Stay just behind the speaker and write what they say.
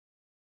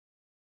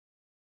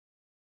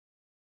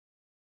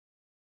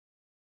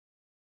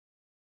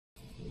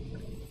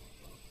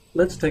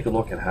Let's take a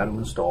look at how to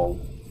install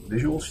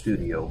Visual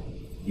Studio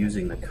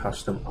using the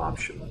custom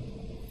option.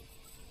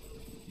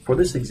 For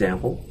this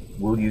example,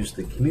 we'll use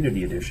the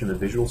Community Edition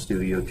of Visual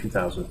Studio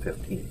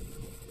 2015.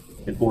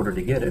 In order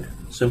to get it,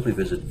 simply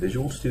visit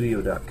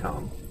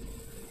visualstudio.com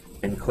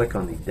and click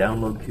on the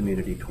Download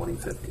Community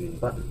 2015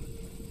 button.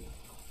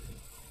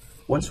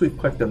 Once we've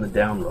clicked on the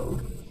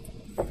download,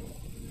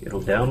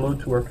 it'll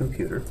download to our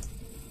computer,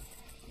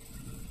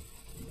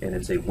 and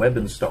it's a web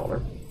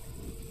installer.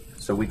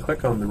 So we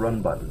click on the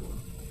Run button,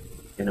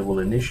 and it will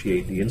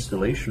initiate the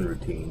installation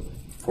routine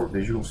for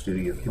Visual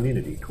Studio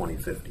Community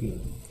 2015.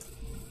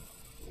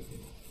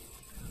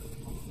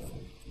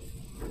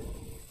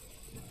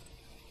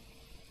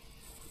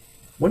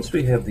 Once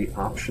we have the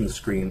options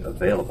screen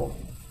available,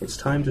 it's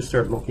time to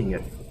start looking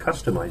at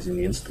customizing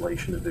the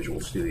installation of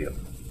Visual Studio.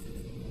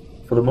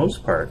 For the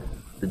most part,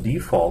 the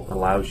default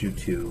allows you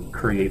to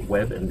create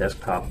web and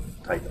desktop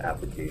type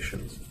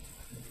applications.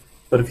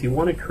 But if you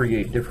want to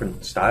create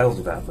different styles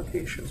of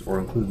applications or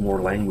include more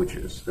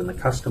languages, then the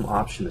custom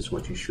option is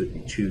what you should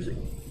be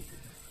choosing.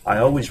 I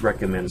always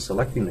recommend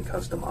selecting the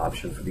custom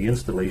option for the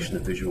installation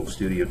of Visual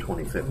Studio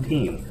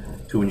 2015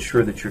 to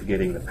ensure that you're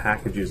getting the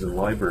packages and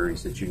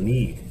libraries that you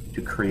need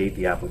to create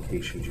the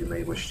applications you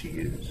may wish to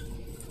use.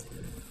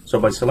 So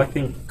by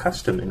selecting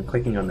Custom and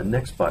clicking on the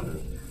Next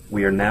button,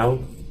 we are now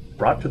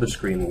brought to the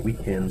screen where we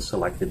can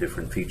select the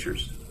different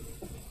features.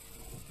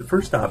 The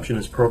first option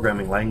is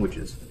Programming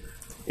Languages.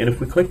 And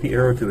if we click the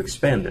arrow to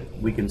expand it,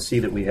 we can see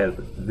that we have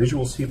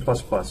Visual C++,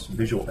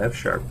 Visual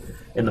F#,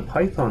 and the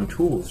Python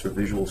tools for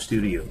Visual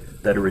Studio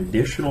that are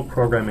additional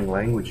programming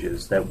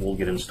languages that will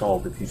get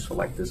installed if you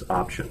select this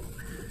option.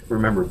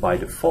 Remember, by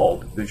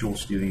default, Visual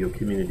Studio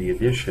Community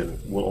Edition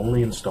will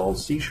only install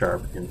C#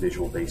 and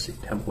Visual Basic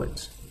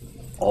templates.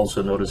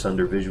 Also notice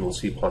under Visual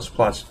C++,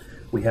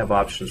 we have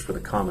options for the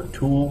common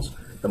tools,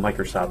 the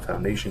Microsoft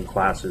Foundation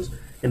classes,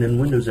 and then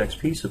Windows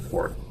XP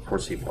support for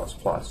C++.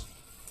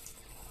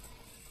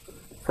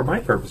 For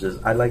my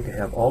purposes, I like to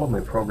have all of my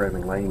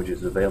programming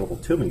languages available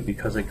to me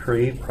because I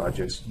create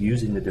projects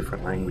using the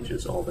different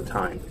languages all the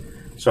time.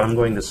 So I'm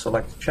going to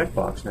select the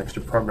checkbox next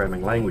to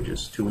Programming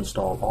Languages to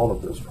install all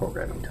of those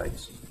programming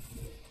types.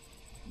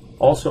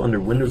 Also under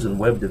Windows and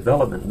Web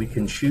Development, we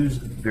can choose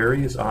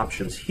various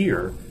options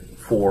here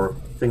for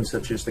things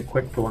such as the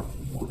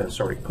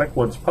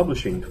QuickOnes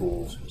Publishing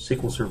tools,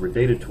 SQL Server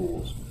Data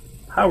tools,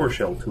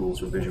 PowerShell tools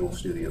for Visual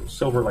Studio,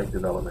 Silverlight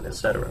Development,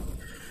 etc.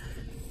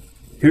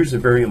 Here's a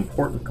very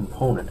important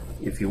component.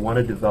 If you want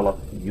to develop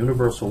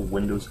universal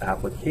Windows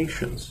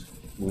applications,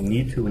 we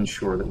need to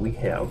ensure that we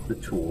have the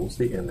tools,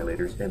 the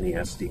emulators, and the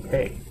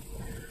SDK.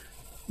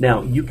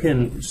 Now, you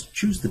can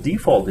choose the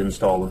default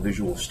install of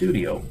Visual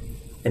Studio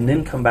and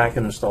then come back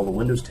and install the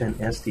Windows 10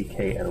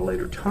 SDK at a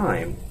later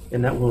time,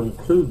 and that will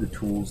include the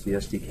tools, the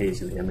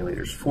SDKs, and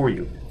emulators for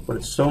you. But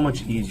it's so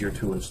much easier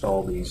to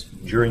install these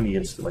during the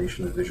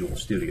installation of Visual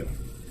Studio.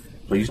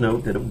 Please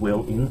note that it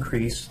will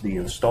increase the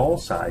install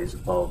size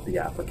of the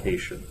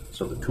application,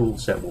 so the tool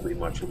set will be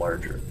much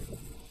larger.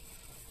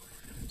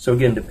 So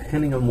again,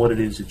 depending on what it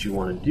is that you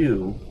want to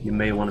do, you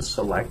may want to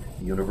select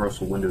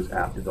Universal Windows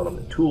App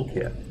Development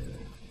Toolkit,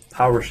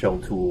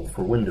 PowerShell tool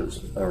for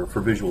Windows, or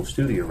for Visual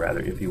Studio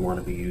rather, if you want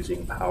to be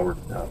using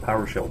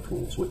PowerShell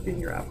tools within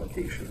your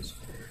applications.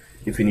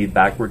 If you need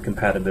backward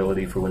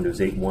compatibility for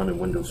Windows 8.1 and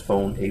Windows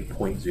Phone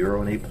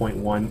 8.0 and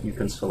 8.1, you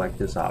can select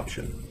this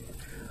option.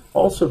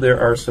 Also, there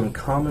are some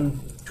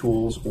common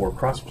tools or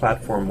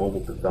cross-platform mobile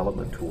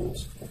development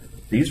tools.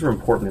 These are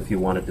important if you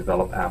want to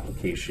develop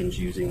applications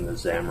using the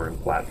Xamarin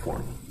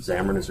platform.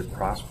 Xamarin is a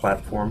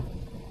cross-platform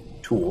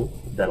tool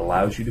that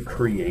allows you to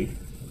create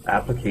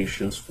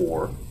applications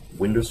for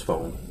Windows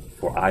Phone,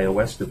 for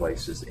iOS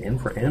devices, and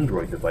for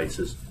Android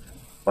devices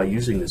by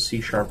using the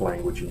C#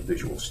 language in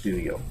Visual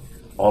Studio.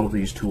 All of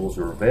these tools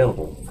are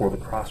available for the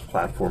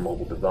cross-platform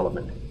mobile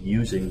development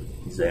using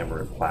the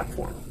Xamarin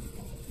platform.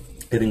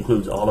 It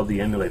includes all of the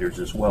emulators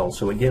as well.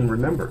 So again,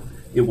 remember,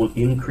 it will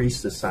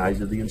increase the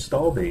size of the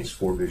install base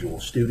for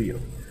Visual Studio.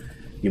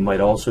 You might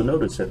also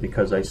notice that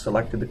because I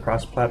selected the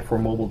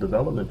cross-platform mobile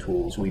development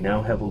tools, we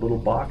now have a little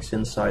box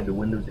inside the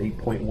Windows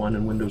 8.1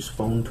 and Windows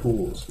Phone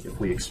tools. If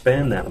we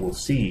expand that, we'll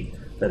see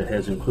that it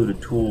has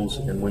included tools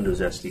and Windows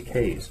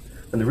SDKs.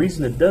 And the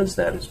reason it does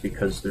that is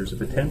because there's a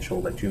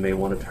potential that you may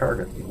want to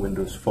target the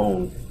Windows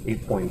Phone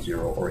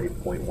 8.0 or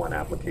 8.1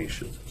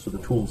 applications. So the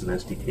tools and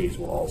SDKs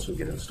will also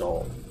get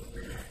installed.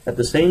 At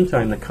the same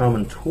time, the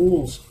Common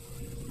Tools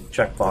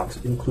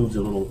checkbox includes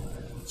a little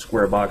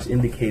square box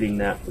indicating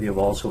that we have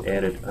also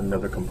added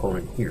another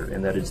component here,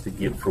 and that is the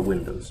Git for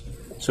Windows.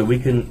 So we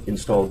can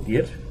install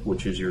Git,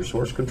 which is your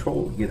source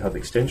control, GitHub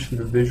extension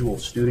for Visual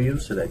Studio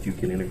so that you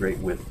can integrate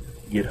with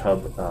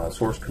GitHub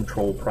source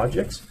control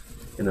projects,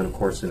 and then of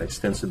course an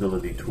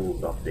extensibility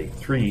tools update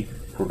 3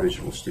 for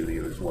Visual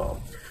Studio as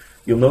well.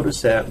 You'll notice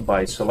that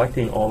by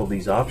selecting all of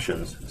these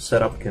options,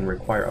 setup can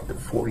require up to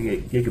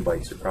 48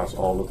 gigabytes across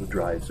all of the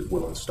drives that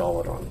we'll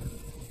install it on.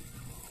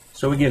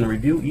 So again,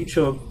 review each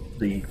of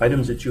the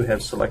items that you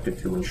have selected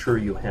to ensure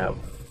you have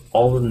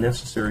all the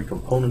necessary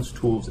components,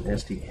 tools, and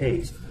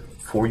SDKs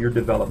for your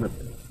development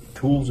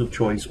tools of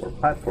choice or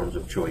platforms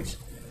of choice,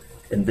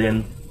 and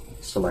then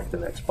select the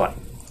next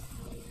button.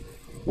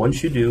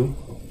 Once you do,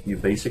 you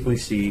basically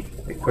see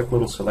a quick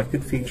little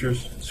selected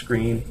features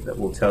screen that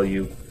will tell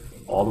you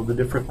all of the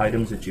different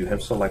items that you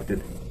have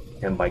selected,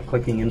 and by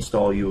clicking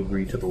install you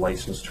agree to the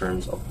license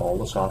terms of all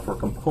the software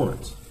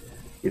components.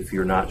 If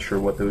you're not sure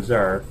what those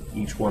are,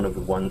 each one of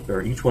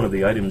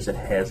the items that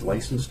has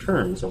license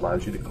terms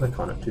allows you to click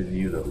on it to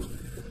view those.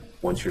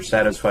 Once you're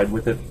satisfied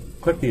with it,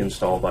 click the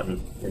install button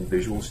and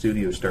Visual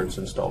Studio starts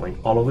installing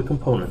all of the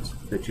components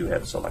that you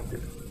have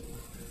selected.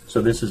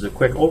 So this is a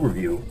quick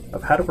overview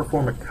of how to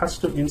perform a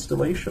custom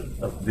installation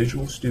of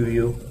Visual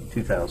Studio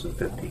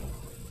 2015.